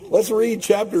let's read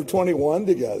chapter 21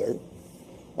 together,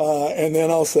 and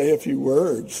then I'll say a few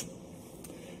words.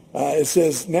 It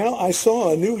says, "Now I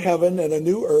saw a new heaven and a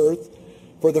new earth,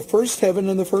 for the first heaven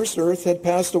and the first earth had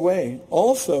passed away.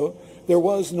 Also, there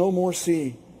was no more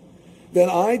sea.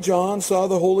 Then I, John, saw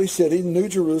the holy city, New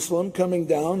Jerusalem, coming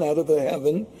down out of the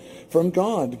heaven from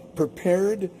God,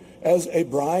 prepared as a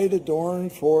bride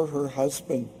adorned for her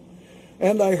husband.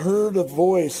 And I heard a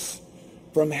voice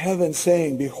from heaven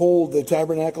saying, 'Behold, the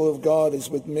tabernacle of God is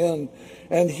with men,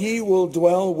 and he will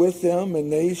dwell with them,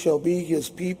 and they shall be his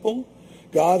people.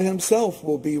 God himself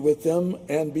will be with them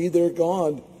and be their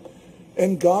God.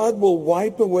 And God will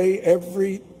wipe away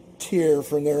every tear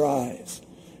from their eyes.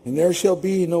 And there shall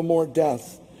be no more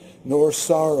death, nor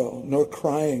sorrow, nor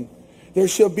crying. There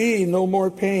shall be no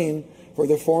more pain, for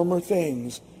the former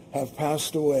things have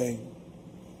passed away.'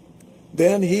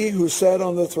 Then he who sat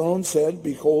on the throne said,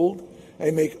 'Behold, I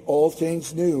make all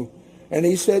things new.' And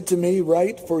he said to me,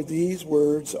 'Write, for these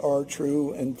words are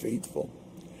true and faithful.'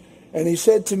 And he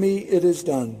said to me, 'It is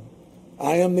done.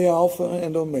 I am the Alpha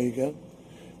and Omega,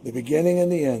 the beginning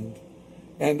and the end.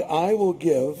 And I will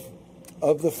give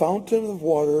of the fountain of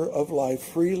water of life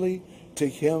freely to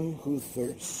him who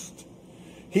thirsts.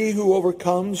 He who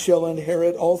overcomes shall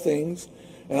inherit all things,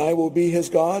 and I will be his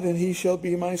God, and he shall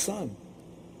be my son.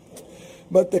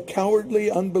 But the cowardly,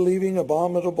 unbelieving,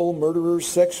 abominable, murderers,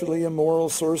 sexually immoral,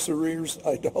 sorcerers,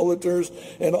 idolaters,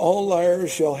 and all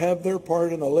liars shall have their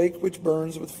part in the lake which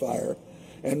burns with fire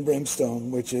and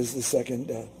brimstone, which is the second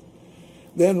death.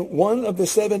 Then one of the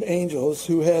seven angels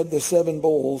who had the seven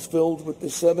bowls filled with the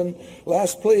seven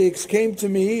last plagues came to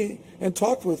me and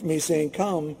talked with me, saying,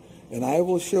 'Come, and I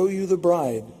will show you the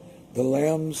bride, the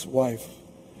Lamb's wife.'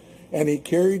 And he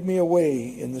carried me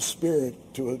away in the Spirit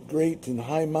to a great and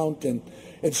high mountain,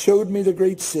 and showed me the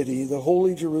great city, the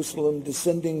holy Jerusalem,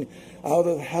 descending out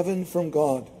of heaven from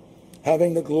God,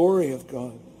 having the glory of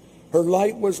God. Her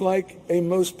light was like a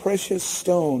most precious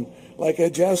stone, like a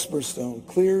jasper stone,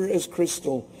 clear as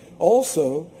crystal.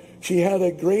 Also, she had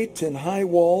a great and high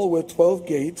wall with 12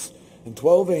 gates, and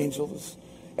 12 angels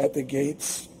at the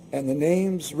gates, and the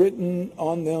names written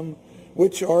on them,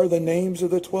 which are the names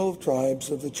of the 12 tribes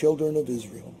of the children of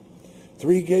Israel.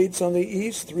 3 gates on the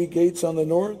east, 3 gates on the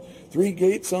north, 3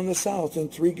 gates on the south, and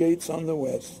 3 gates on the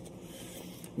west.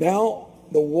 Now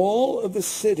the wall of the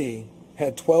city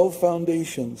had 12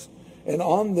 foundations, and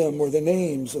on them were the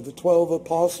names of the 12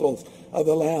 apostles of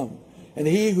the Lamb. And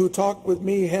he who talked with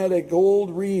me had a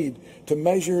gold reed to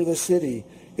measure the city,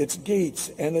 its gates,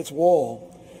 and its wall.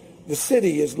 The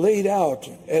city is laid out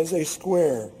as a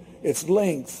square, its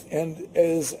length and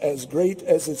is as great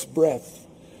as its breadth.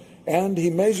 And he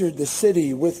measured the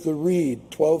city with the reed,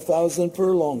 12,000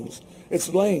 furlongs.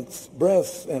 Its length,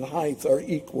 breadth, and height are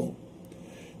equal.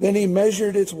 Then he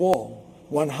measured its wall,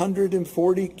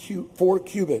 144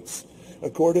 cubits,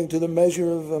 according to the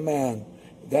measure of a man,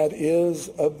 that is,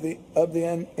 of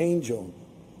an angel.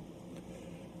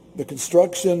 The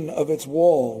construction of its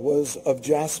wall was of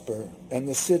jasper, and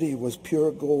the city was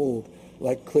pure gold,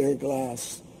 like clear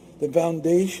glass. The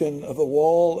foundation of the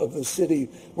wall of the city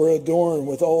were adorned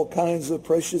with all kinds of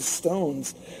precious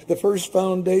stones. The first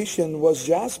foundation was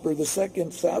jasper, the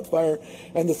second sapphire,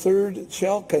 and the third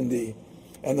chalcedony,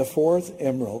 and the fourth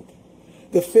emerald.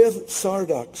 The fifth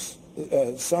sardonyx,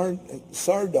 the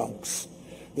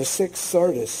sixth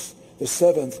sardis, the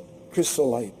seventh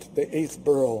chrysolite, the eighth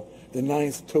beryl, the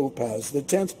ninth topaz, the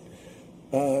 10th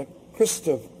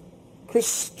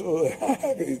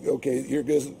okay, your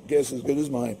guess is as good as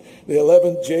mine. The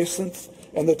 11th jacinth,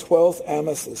 and the 12th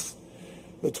amethyst.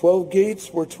 The 12 gates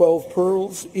were 12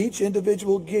 pearls. Each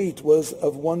individual gate was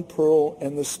of 1 pearl,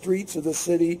 and the streets of the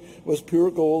city was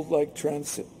pure gold like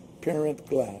transparent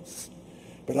glass.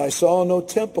 But I saw no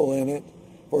temple in it,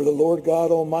 for the Lord God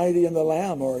Almighty and the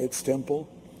Lamb are its temple.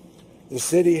 The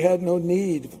city had no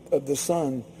need of the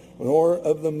sun, nor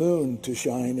of the moon to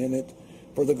shine in it,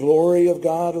 for the glory of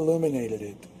God illuminated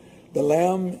it. The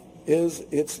Lamb is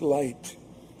its light,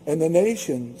 and the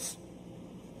nations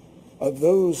of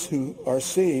those who are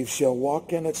saved shall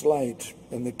walk in its light,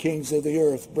 and the kings of the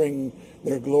earth bring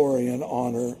their glory and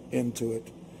honor into it.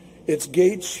 Its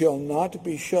gates shall not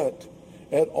be shut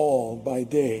at all by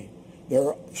day.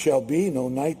 There shall be no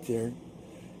night there,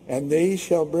 and they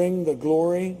shall bring the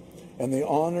glory and the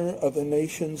honor of the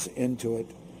nations into it.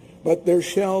 But there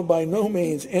shall by no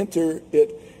means enter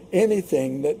it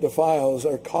anything that defiles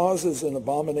or causes an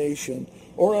abomination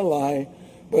or a lie,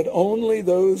 but only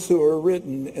those who are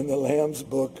written in the Lamb's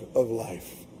book of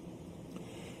life."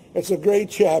 It's a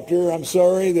great chapter. I'm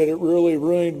sorry that it really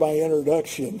ruined my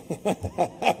introduction.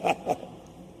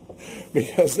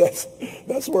 because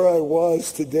that's where I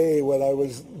was today when I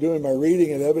was doing my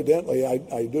reading, and evidently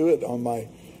I do it on my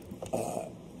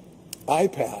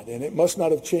iPad, and it must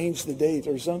not have changed the date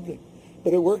or something.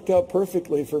 But it worked out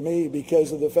perfectly for me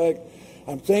because of the fact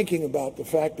I'm thinking about the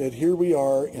fact that here we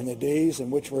are in the days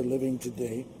in which we're living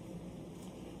today.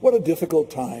 What a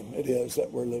difficult time it is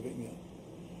that we're living in.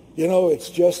 You know, it's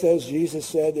just as Jesus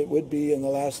said it would be in the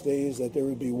last days, that there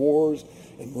would be wars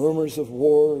and rumors of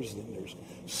wars, and there's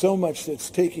so much that's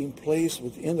taking place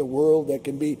within the world that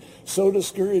can be so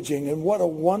discouraging. And what a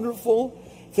wonderful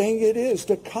thing it is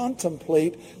to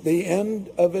contemplate the end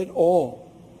of it all.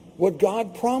 What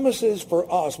God promises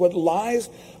for us, what lies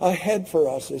ahead for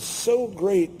us, is so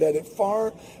great that it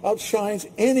far outshines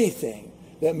anything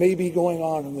that may be going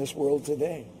on in this world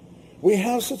today. We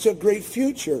have such a great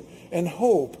future and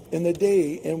hope in the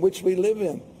day in which we live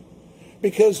in,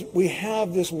 because we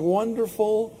have this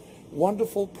wonderful,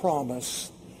 wonderful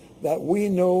promise that we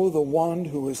know the one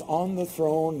who is on the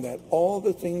throne, that all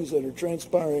the things that are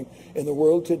transpiring in the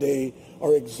world today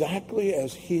are exactly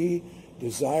as he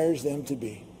desires them to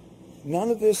be.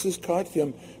 None of this has caught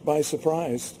him by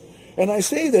surprise. And I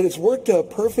say that it's worked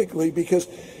out perfectly because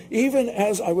even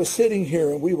as I was sitting here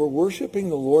and we were worshiping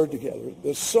the Lord together,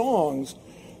 the songs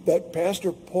that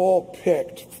Pastor Paul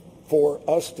picked for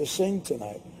us to sing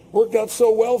tonight worked out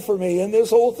so well for me in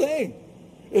this whole thing.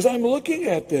 As I'm looking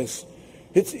at this,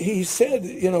 he said,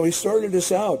 he started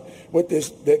us out with this,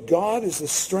 that God is the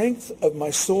strength of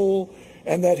my soul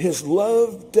and that his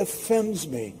love defends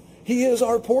me. He is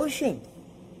our portion.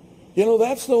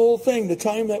 That's the whole thing. The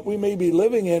time that we may be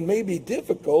living in may be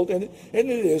difficult, and it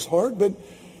is hard, but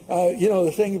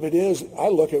the thing of it is, I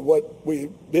look at what we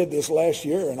did this last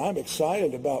year, and I'm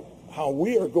excited about how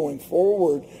we are going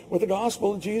forward with the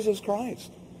gospel of Jesus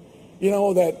Christ.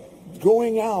 That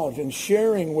going out and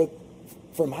sharing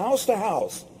from house to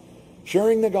house,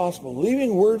 sharing the gospel,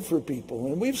 leaving word for people,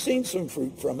 and we've seen some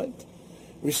fruit from it.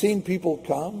 We've seen people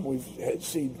come. We've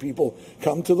seen people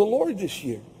come to the Lord this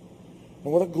year.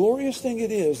 And what a glorious thing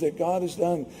it is that God has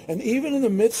done. And even in the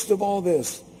midst of all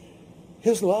this,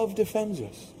 his love defends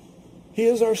us. He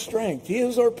is our strength. He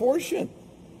is our portion.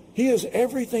 He is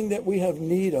everything that we have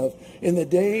need of in the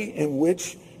day in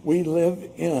which we live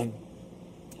in.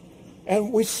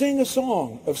 And we sing a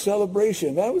song of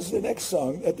celebration. That was the next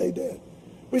song that they did.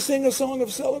 We sing a song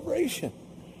of celebration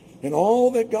in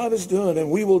all that God is doing. And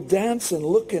we will dance and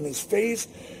look in his face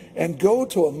and go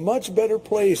to a much better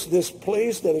place, this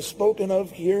place that is spoken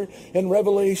of here in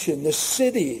Revelation, the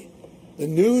city, the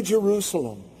New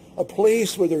Jerusalem, a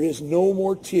place where there is no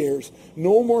more tears,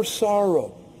 no more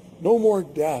sorrow, no more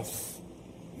death,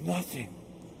 nothing.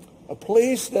 A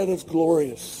place that is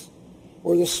glorious,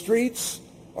 where the streets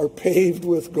are paved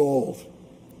with gold,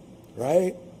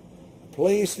 right? A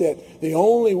place that the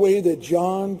only way that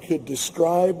John could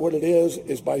describe what it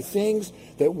is by things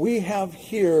that we have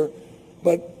here,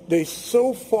 but they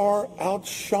so far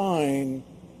outshine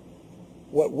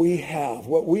what we have,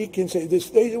 what we can say.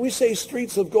 We say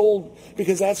streets of gold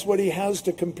because that's what he has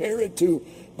to compare it to,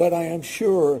 but I am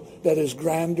sure that is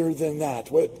grander than that,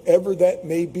 whatever that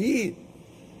may be.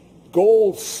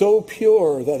 Gold so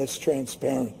pure that it's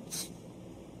transparent.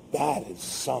 That is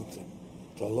something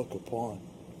to look upon.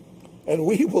 And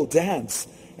we will dance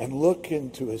and look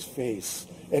into his face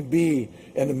and be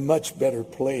in a much better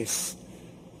place.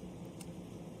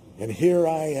 And here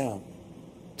I am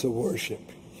to worship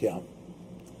him.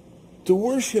 To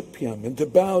worship him and to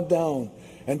bow down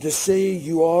and to say,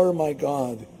 you are my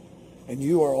God, and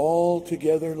you are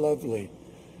altogether lovely,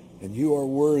 and you are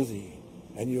worthy,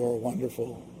 and you are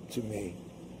wonderful to me.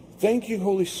 Thank you,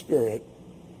 Holy Spirit,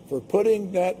 for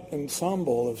putting that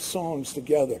ensemble of songs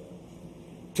together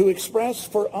to express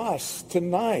for us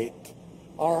tonight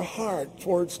our heart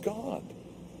towards God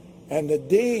and the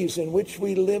days in which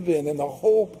we live in and the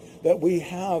hope that we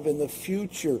have in the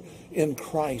future in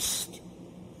Christ.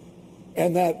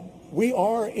 And that we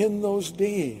are in those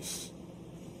days,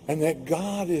 and that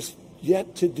God is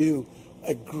yet to do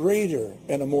a greater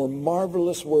and a more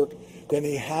marvelous work than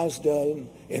he has done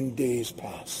in days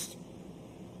past.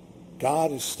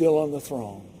 God is still on the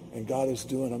throne, and God is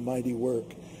doing a mighty work.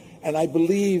 And I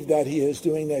believe that he is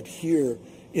doing that here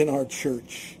in our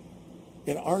church.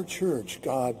 In our church,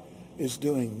 God is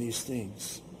doing these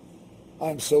things.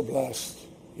 I'm so blessed.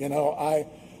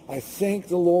 I thank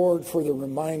the Lord for the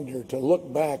reminder to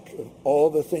look back at all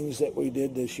the things that we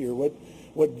did this year,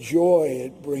 what joy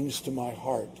it brings to my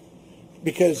heart.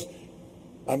 Because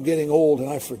I'm getting old and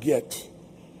I forget.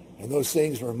 And those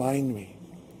things remind me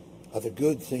of the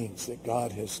good things that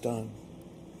God has done.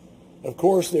 Of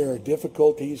course, there are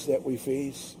difficulties that we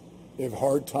face. They have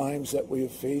hard times that we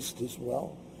have faced as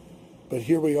well. But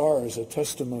here we are as a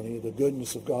testimony of the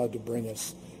goodness of God to bring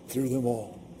us through them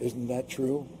all. Isn't that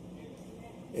true?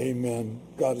 Amen.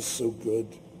 God is so good.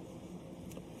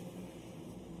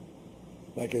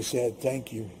 Like I said,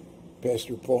 thank you,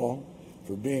 Pastor Paul,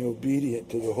 for being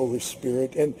obedient to the Holy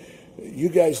Spirit. And you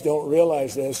guys don't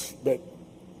realize this, but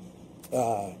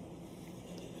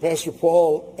Pastor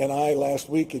Paul and I last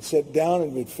week had sat down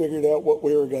and we'd figured out what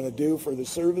we were going to do for the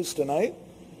service tonight.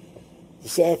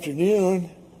 This afternoon,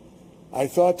 I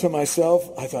thought to myself,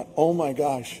 oh my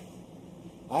gosh,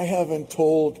 I haven't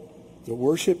told the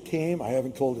worship team, I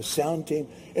haven't told the sound team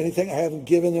anything. I haven't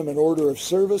given them an order of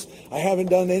service. I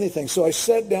haven't done anything. So I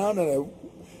sat down and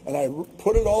I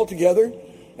put it all together,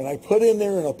 and I put in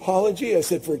there an apology. I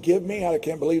said, forgive me. I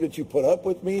can't believe that you put up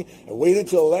with me. I waited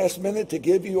till the last minute to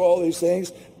give you all these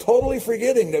things, totally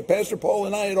forgetting that Pastor Paul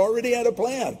and I had already had a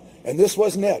plan, and this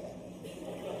wasn't it.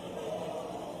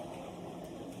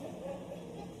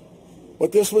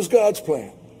 But this was God's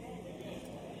plan.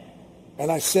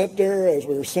 And I sat there as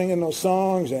we were singing those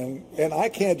songs, and I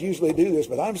can't usually do this,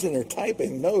 but I'm sitting there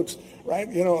typing notes, right,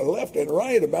 left and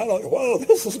right about it. Whoa,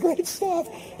 this is great stuff.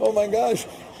 Oh, my gosh.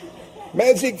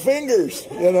 Magic fingers,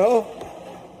 And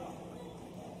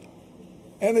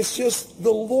it's just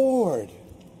the Lord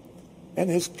and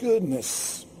his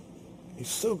goodness. He's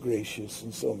so gracious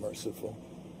and so merciful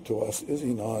to us, is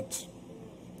he not?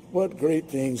 What great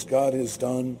things God has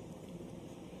done.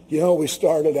 We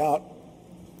started out,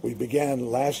 we began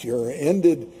last year, or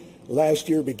ended last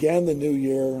year, began the new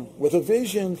year with a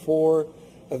vision for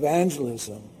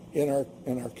evangelism in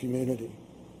our community.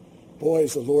 Boy,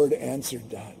 has the Lord answered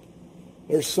that.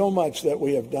 There's so much that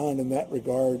we have done in that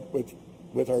regard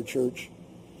with our church.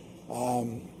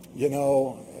 I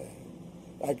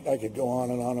could go on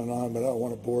and on and on, but I don't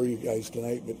want to bore you guys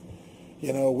tonight. But,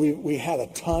 we had a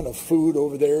ton of food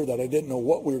over there that I didn't know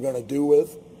what we were going to do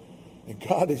with. And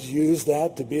God has used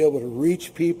that to be able to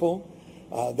reach people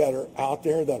that are out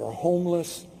there, that are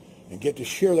homeless, and get to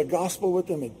share the gospel with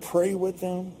them and pray with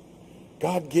them.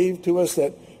 God gave to us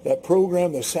that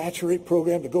program, the Saturate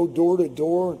program, to go door to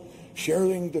door,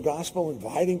 sharing the gospel,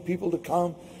 inviting people to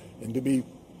come and to be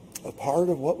a part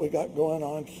of what we got going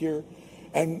on here.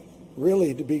 And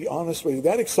really, to be honest with you,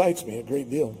 that excites me a great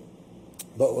deal.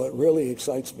 But what really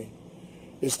excites me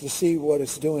is to see what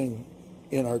it's doing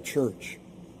in our church,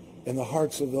 in the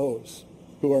hearts of those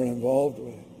who are involved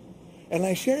with it. And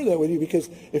I share that with you because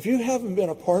if you haven't been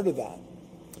a part of that,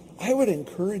 I would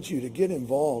encourage you to get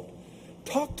involved.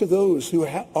 Talk to those who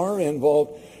are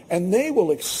involved, and they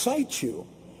will excite you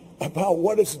about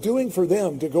what it's doing for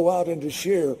them to go out and to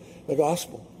share the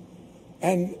gospel.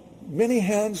 And many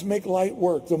hands make light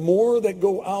work. The more that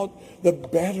go out, the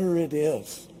better it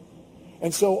is.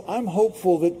 And so I'm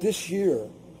hopeful that this year,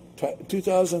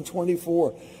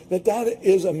 2024, that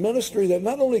is a ministry that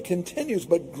not only continues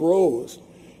but grows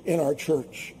in our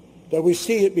church, that we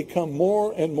see it become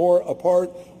more and more a part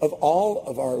of all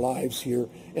of our lives here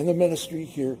in the ministry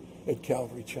here at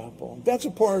Calvary Chapel. That's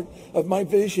a part of my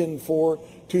vision for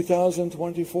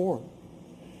 2024.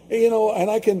 And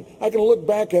I can look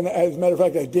back, and as a matter of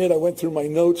fact, I went through my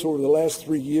notes over the last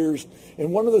 3 years,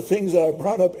 and one of the things that I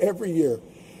brought up every year,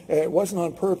 it wasn't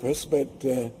on purpose, but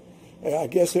I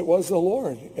guess it was the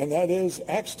Lord, and that is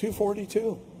Acts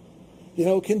 2:42.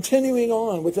 Continuing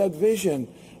on with that vision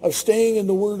of staying in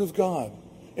the Word of God,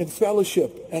 in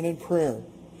fellowship and in prayer,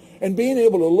 and being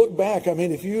able to look back. I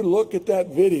mean, if you look at that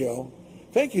video,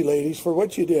 thank you, ladies, for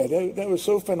what you did. That was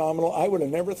so phenomenal. I would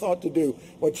have never thought to do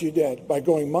what you did by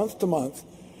going month to month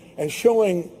and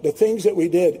showing the things that we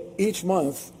did each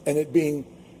month, and it being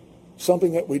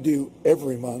something that we do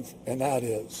every month, and that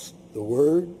is the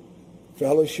Word,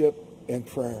 fellowship, and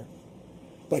prayer.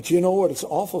 But you know what? It's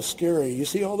awful scary. You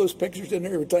see all those pictures in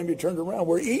there every time you turn around.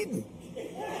 We're eating.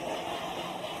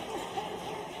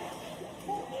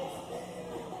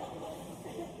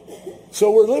 So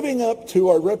we're living up to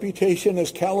our reputation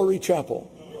as Calvary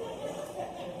Chapel.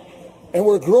 And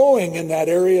we're growing in that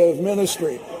area of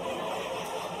ministry.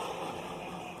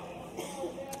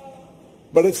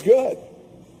 But it's good.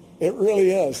 It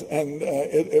really is. And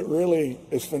it really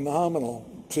is phenomenal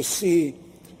to see,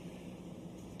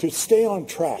 to stay on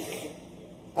track.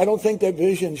 I don't think that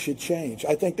vision should change.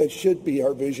 I think that should be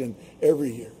our vision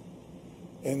every year.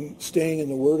 And staying in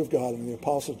the Word of God and the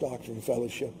Apostles' doctrine,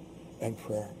 fellowship, and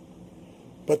prayer.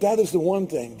 But that is the one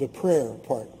thing, the prayer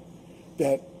part,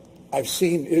 that I've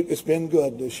seen. It's been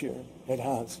good this year. It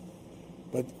has.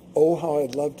 But oh, how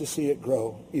I'd love to see it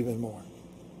grow even more.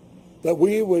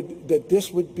 That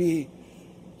this would be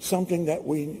something that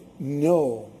we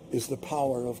know is the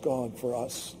power of God for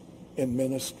us in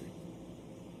ministry.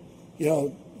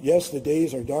 Yes, the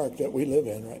days are dark that we live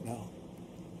in right now.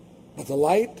 But the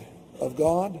light of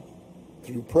God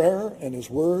through prayer and his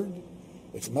word,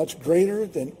 it's much greater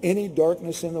than any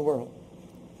darkness in the world.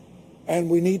 And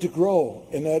we need to grow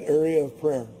in that area of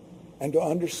prayer and to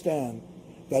understand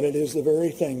that it is the very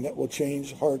thing that will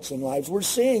change hearts and lives. We're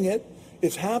seeing it.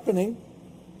 It's happening.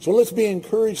 So let's be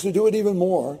encouraged to do it even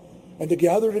more and to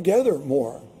gather together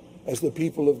more as the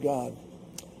people of God.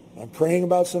 I'm praying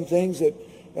about some things that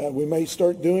we may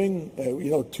start doing,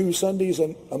 2 Sundays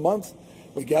a month.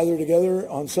 We gather together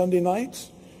on Sunday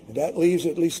nights. And that leaves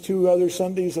at least 2 other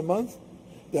Sundays a month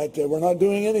that we're not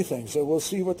doing anything. So we'll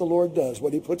see what the Lord does,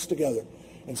 what he puts together.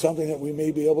 And something that we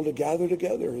may be able to gather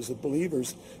together as the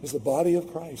believers, as the body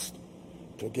of Christ,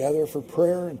 to gather for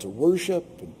prayer and to worship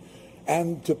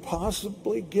and to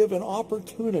possibly give an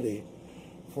opportunity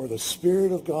for the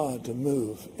Spirit of God to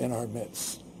move in our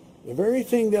midst. The very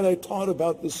thing that I taught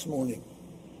about this morning,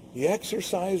 the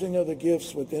exercising of the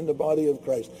gifts within the body of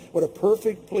Christ. What a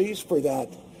perfect place for that,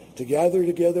 to gather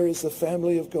together as the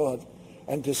family of God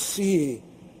and to see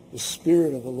the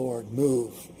Spirit of the Lord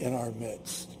move in our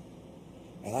midst.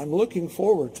 And I'm looking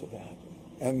forward to that.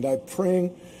 And I'm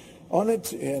praying on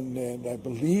it, and I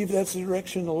believe that's the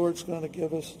direction the Lord's going to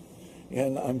give us.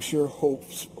 And I'm sure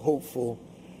hopeful,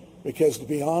 because to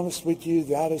be honest with you,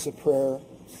 that is a prayer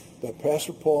that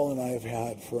Pastor Paul and I have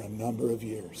had for a number of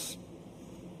years.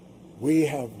 We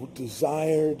have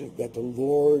desired that the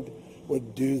Lord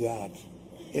would do that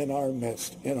in our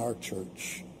midst, in our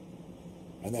church,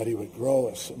 and that he would grow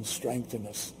us and strengthen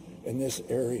us in this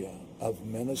area of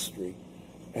ministry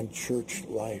and church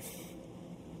life.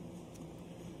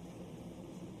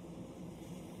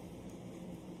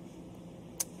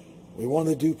 We want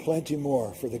to do plenty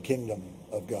more for the kingdom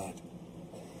of God.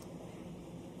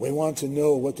 We want to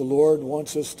know what the Lord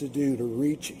wants us to do to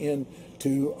reach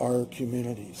into our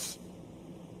communities,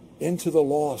 into the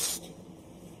lost.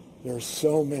 There are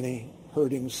so many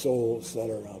hurting souls that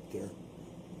are out there.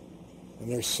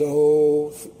 And there's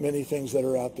so many things that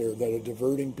are out there that are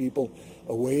diverting people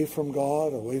away from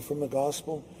God, away from the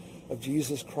gospel of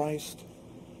Jesus Christ,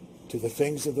 to the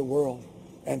things of the world,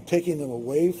 and taking them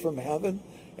away from heaven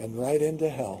and right into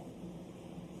hell.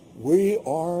 We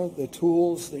are the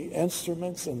tools, the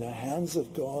instruments in the hands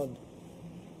of God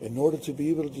in order to be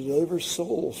able to deliver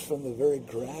souls from the very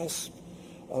grasp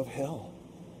of hell.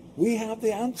 We have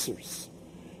the answers.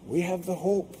 We have the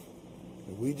hope.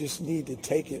 We just need to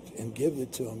take it and give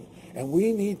it to him. And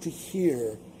we need to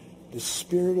hear the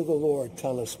Spirit of the Lord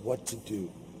tell us what to do.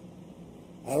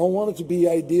 I don't want it to be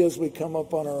ideas we come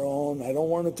up on our own. I don't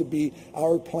want it to be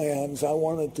our plans. I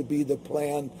want it to be the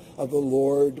plan of the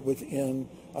Lord within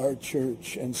our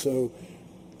church. And so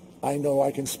I know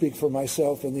I can speak for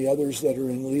myself and the others that are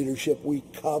in leadership. We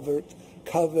covet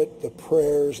the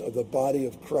prayers of the body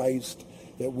of Christ,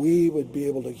 that we would be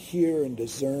able to hear and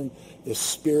discern the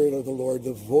Spirit of the Lord,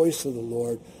 the voice of the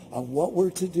Lord, on what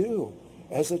we're to do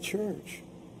as a church.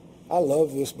 I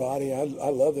love this body. I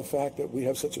love the fact that we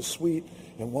have such a sweet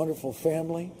and wonderful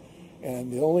family.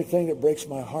 And the only thing that breaks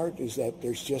my heart is that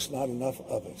there's just not enough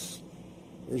of us.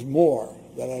 There's more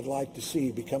that I'd like to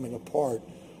see becoming a part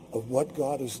of what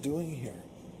God is doing here.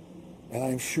 And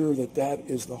I'm sure that that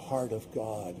is the heart of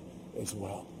God as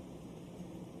well.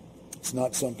 It's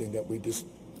not something that we just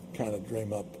kind of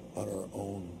dream up on our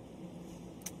own.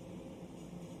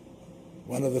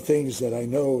 One of the things that I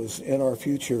know is in our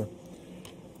future,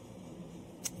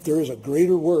 there is a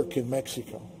greater work in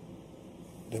Mexico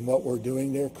than what we're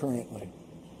doing there currently.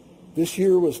 This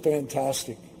year was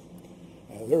fantastic.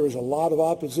 There was a lot of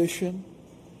opposition.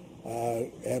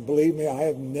 And believe me, I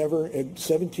have never, in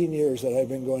 17 years that I've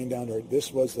been going down there,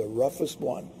 this was the roughest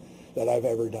one that I've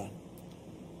ever done.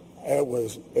 It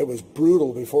was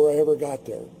brutal before I ever got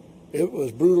there. It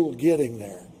was brutal getting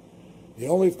there. The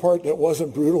only part that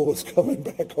wasn't brutal was coming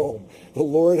back home. The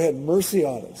Lord had mercy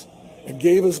on us and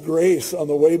gave us grace on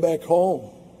the way back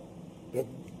home, but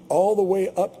all the way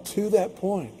up to that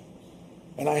point.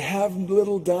 And I have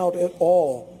little doubt at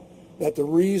all that the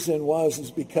reason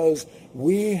is because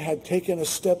we had taken a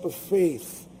step of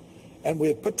faith, and we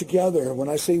had put together, when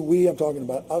I say we, I'm talking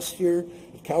about us here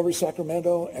at Calvary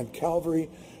Sacramento and Calvary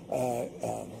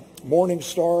Morning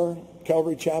Star,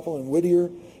 Calvary Chapel in Whittier,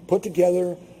 put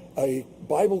together a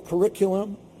Bible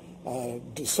curriculum,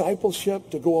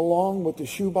 discipleship to go along with the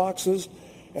shoe boxes.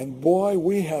 And boy,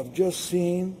 we have just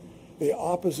seen the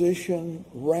opposition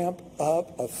ramp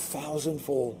up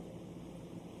 1,000-fold.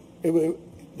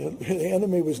 The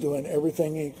enemy was doing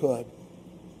everything he could.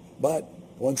 But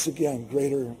once again,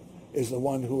 greater is the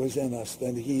one who is in us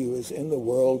than he who is in the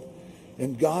world.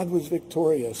 And God was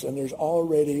victorious. And there's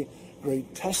already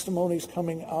great testimonies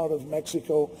coming out of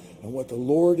Mexico and what the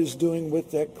Lord is doing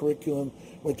with that curriculum,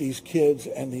 with these kids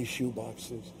and these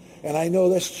shoeboxes. And I know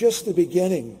that's just the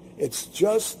beginning. It's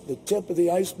just the tip of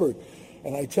the iceberg.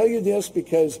 And I tell you this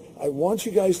because I want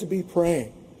you guys to be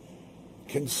praying,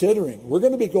 considering we're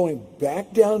going to be going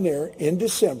back down there in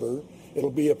December. It'll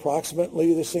be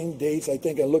approximately the same dates. I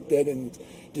think I looked at in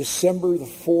December the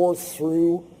 4th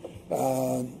through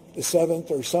the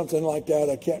 7th or something like that.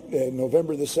 I can't,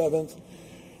 November the 7th.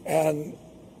 And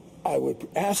I would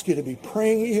ask you to be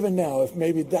praying even now if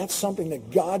maybe that's something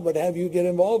that God would have you get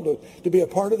involved with, to be a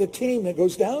part of the team that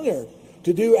goes down there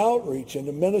to do outreach and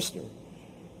to minister.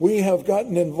 We have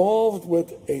gotten involved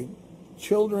with a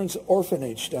children's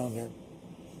orphanage down there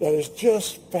that is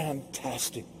just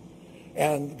fantastic.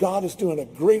 And God is doing a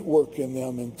great work in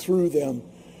them and through them.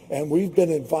 And we've been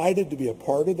invited to be a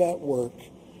part of that work.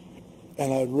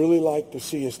 And I'd really like to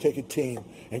see us take a team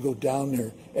and go down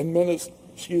there and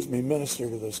minister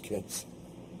to those kids.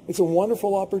 It's a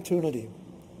wonderful opportunity.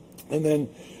 And then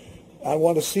I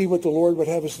want to see what the Lord would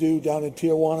have us do down in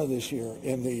Tijuana this year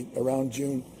around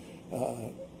June,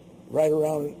 right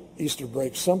around Easter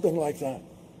break, something like that.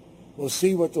 We'll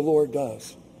see what the Lord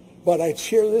does. But I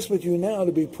share this with you now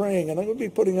to be praying, and I'm going to be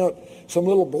putting out some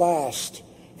little blast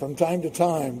from time to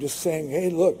time, just saying, hey,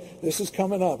 look, this is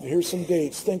coming up. Here's some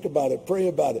dates. Think about it. Pray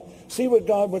about it. See what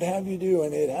God would have you do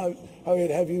and how he'd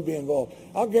have you be involved.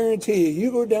 I'll guarantee you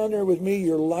go down there with me,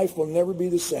 your life will never be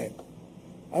the same.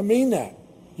 I mean that.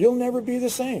 You'll never be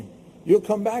the same. You'll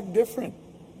come back different.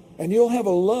 And you'll have a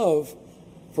love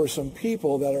for some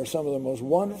people that are some of the most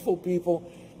wonderful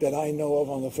people that I know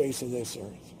of on the face of this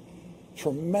earth.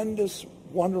 Tremendous,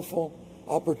 wonderful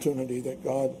opportunity that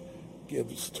God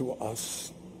gives to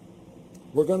us.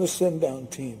 We're going to send down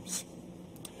teams.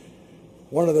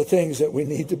 One of the things that we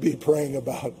need to be praying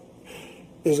about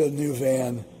is a new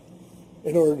van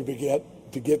in order to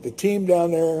get the team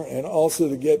down there and also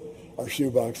to get our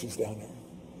shoeboxes down there.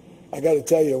 I got to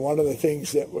tell you, one of the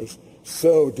things that was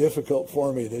so difficult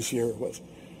for me this year was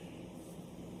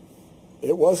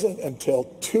it wasn't until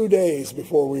 2 days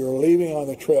before we were leaving on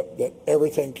the trip that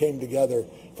everything came together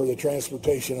for the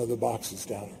transportation of the boxes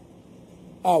down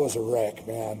there. I was a wreck,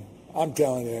 man. I'm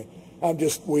telling you, I'm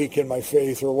just weak in my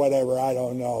faith or whatever. I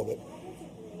don't know, but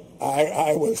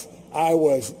I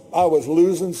was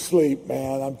losing sleep,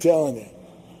 man. I'm telling you.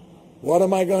 What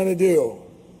am I going to do?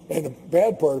 And the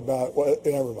bad part about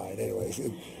never mind. Anyways,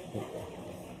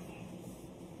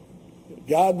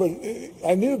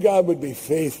 I knew God would be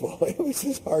faithful. It was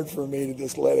just hard for me to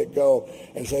just let it go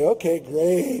and say, okay,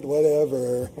 great,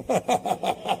 whatever.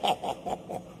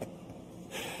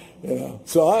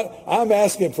 So I'm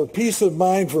asking for peace of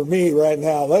mind for me right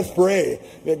now. Let's pray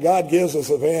that God gives us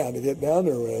a van to get down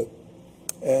there with,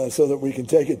 so that we can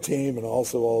take a team and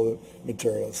also all the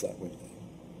materials that we need.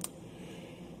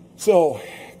 So,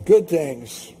 good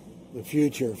things, the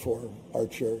future for our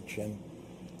church, and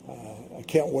I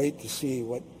can't wait to see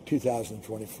what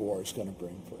 2024 is going to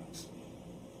bring for us.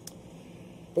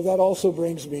 But that also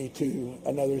brings me to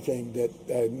another thing that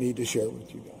I need to share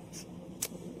with you guys.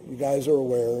 You guys are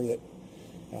aware that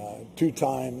 2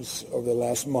 times over the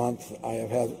last month I have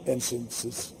had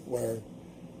instances where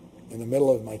in the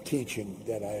middle of my teaching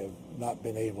that I have not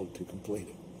been able to complete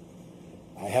it.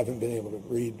 I haven't been able to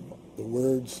read the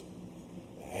words.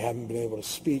 I haven't been able to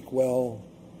speak well.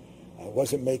 I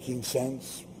wasn't making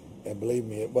sense. And believe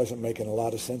me, it wasn't making a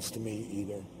lot of sense to me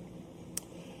either.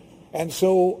 And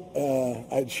so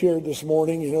I'd shared this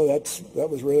morning, that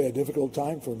was really a difficult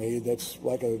time for me. That's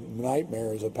like a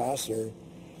nightmare as a pastor,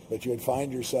 that you would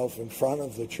find yourself in front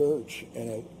of the church in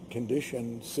a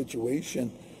condition,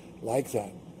 situation like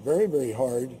that. Very, very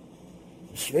hard,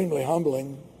 extremely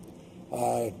humbling,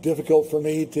 difficult for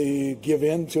me to give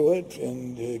in to it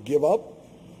and to give up,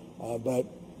 but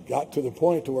got to the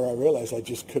point to where I realized I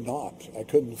just could not. I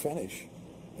couldn't finish.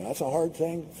 And that's a hard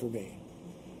thing for me.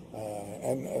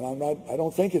 And I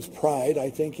don't think it's pride. I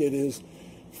think it is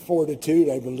fortitude.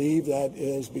 I believe that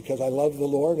is because I love the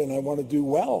Lord and I want to do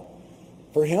well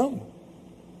for him.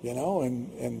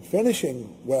 And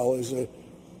finishing well is a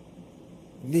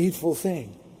needful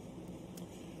thing.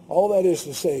 All that is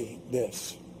to say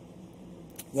this,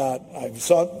 that I've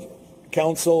sought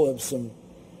counsel of some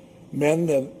men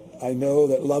that I know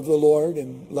that love the Lord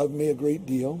and love me a great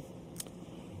deal.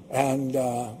 And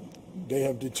they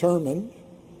have determined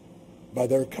by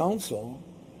their counsel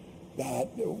that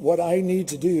what I need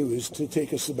to do is to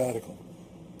take a sabbatical.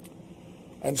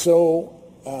 And so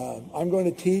I'm going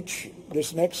to teach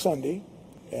this next Sunday,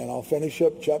 and I'll finish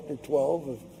up chapter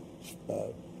 12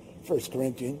 of 1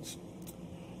 Corinthians.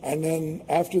 And then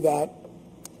after that,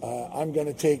 I'm going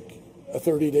to take a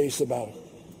 30-day sabbatical.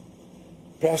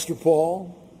 Pastor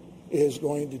Paul is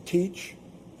going to teach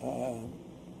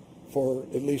for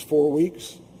at least 4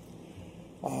 weeks.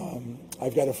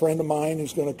 I've got a friend of mine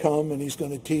who's going to come, and he's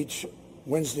going to teach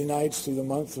Wednesday nights through the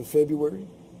month of February.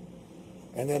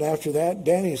 And then after that,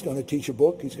 Danny's going to teach a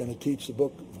book. He's going to teach the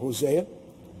book of Hosea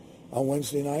on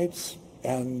Wednesday nights.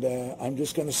 And I'm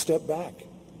just going to step back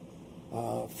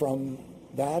from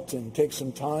that and take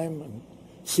some time and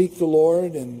seek the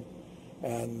Lord, and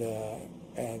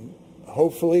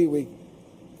hopefully we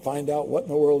find out what in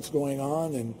the world's going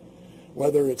on, and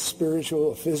whether it's spiritual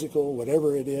or physical,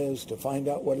 whatever it is, to find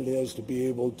out what it is, to be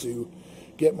able to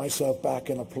get myself back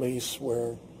in a place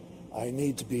where I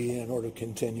need to be in order to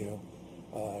continue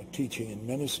teaching and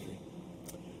ministry.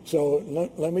 So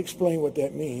let me explain what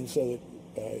that means so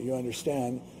that you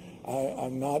understand.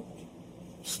 I'm not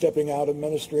stepping out of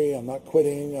ministry. I'm not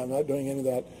quitting. I'm not doing any of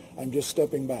that. I'm just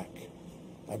stepping back.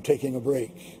 I'm taking a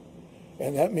break.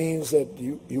 And that means that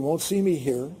you won't see me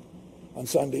here on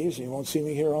Sundays. You won't see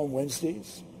me here on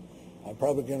Wednesdays. I'm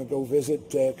probably going to go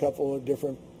visit a couple of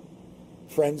different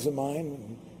friends of mine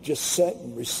and just sit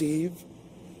and receive.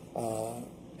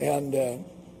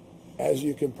 As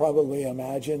you can probably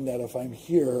imagine, that if I'm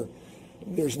here,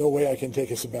 there's no way I can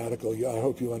take a sabbatical. I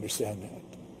hope you understand that.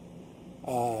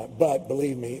 But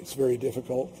believe me, it's very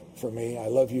difficult for me. I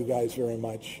love you guys very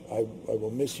much. I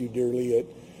will miss you dearly.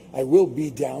 I will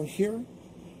be down here,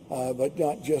 but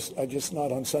just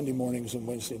not on Sunday mornings and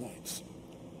Wednesday nights.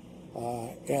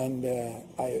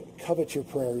 I covet your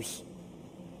prayers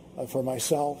for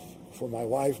myself, for my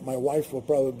wife. My wife will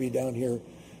probably be down here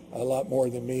a lot more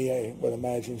than me. I would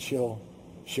imagine she'll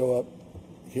show up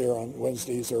here on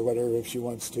Wednesdays or whatever if she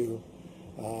wants to.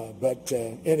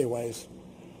 Anyways,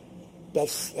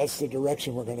 that's the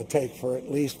direction we're going to take for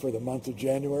at least for the month of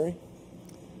January.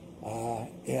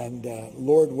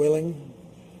 Lord willing,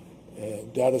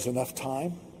 that is enough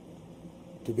time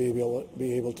to be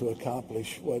able to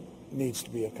accomplish what needs to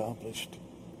be accomplished.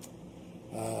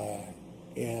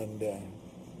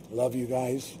 Love you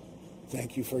guys.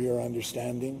 Thank you for your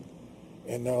understanding,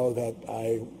 and know that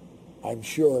I'm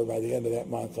sure by the end of that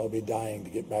month I'll be dying to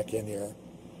get back in here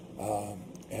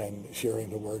and sharing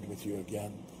the word with you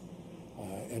again.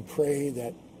 And pray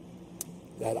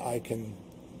that I can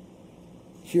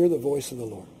hear the voice of the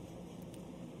Lord,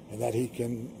 and that he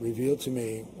can reveal to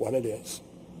me what it is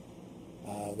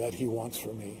that he wants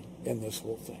for me in this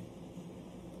whole thing.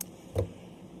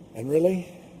 And really,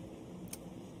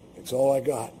 it's all I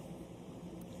got.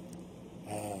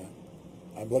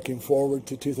 I'm looking forward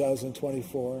to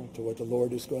 2024, to what the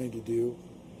Lord is going to do.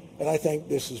 And I think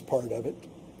this is part of it.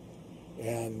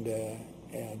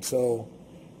 And so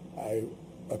I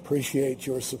appreciate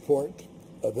your support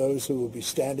of those who will be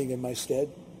standing in my stead.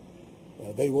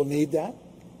 They will need that.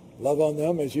 Love on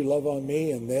them as you love on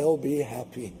me, and they'll be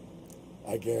happy.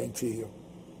 I guarantee you.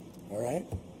 All right?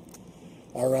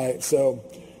 All right. So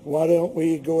why don't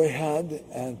we go ahead,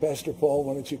 and Pastor Paul,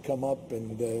 why don't you come up,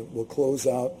 and we'll close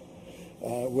out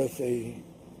with a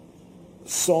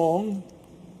song.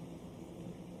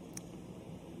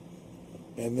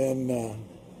 And then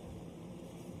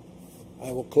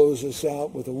I will close this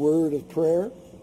out with a word of prayer.